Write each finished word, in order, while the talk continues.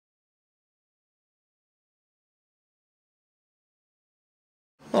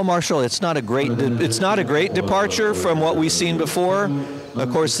Well, Marshall, it's not a great departure from what we've seen before. Of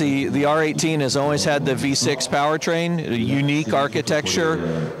course, the R18 has always had the V6 powertrain, a unique architecture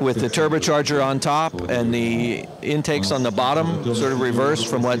with the turbocharger on top and the intakes on the bottom, sort of reversed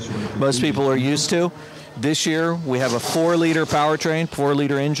from what most people are used to. This year, we have a 4-liter powertrain,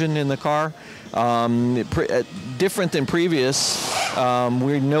 4-liter engine in the car. Different than previous,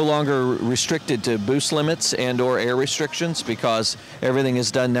 we're no longer restricted to boost limits and/or air restrictions because everything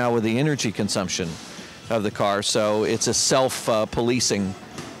is done now with the energy consumption of the car. So it's a self-policing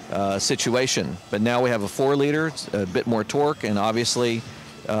situation. But now we have a 4-liter, a bit more torque, and obviously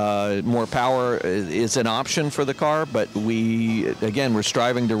more power is an option for the car. But we're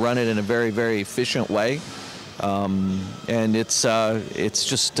striving to run it in a very, very efficient way. And it's a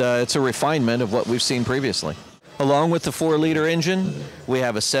refinement of what we've seen previously. Along with the 4-liter engine, we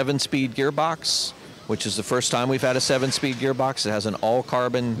have a 7-speed gearbox, which is the first time we've had a 7-speed gearbox. It has an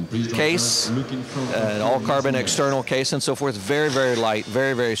all-carbon case, an all-carbon external case, and so forth. Very, very light,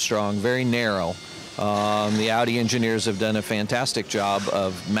 very, very strong, very narrow. The Audi engineers have done a fantastic job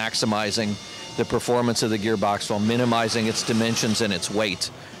of maximizing the performance of the gearbox while minimizing its dimensions and its weight.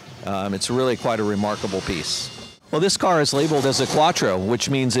 It's really quite a remarkable piece. Well, this car is labeled as a Quattro, which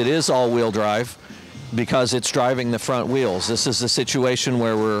means it is all-wheel drive because it's driving the front wheels. This is a situation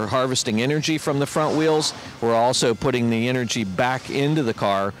where we're harvesting energy from the front wheels. We're also putting the energy back into the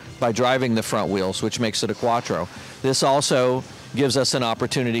car by driving the front wheels, which makes it a Quattro. This also gives us an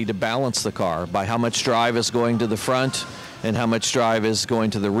opportunity to balance the car by how much drive is going to the front and how much drive is going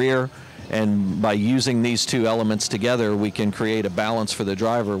to the rear. And by using these two elements together, we can create a balance for the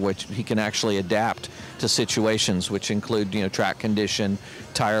driver, which he can actually adapt to situations, which include, track condition,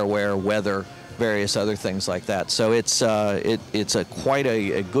 tire wear, weather, various other things like that. So it's quite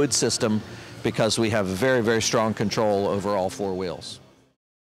a good system because we have very, very strong control over all 4 wheels.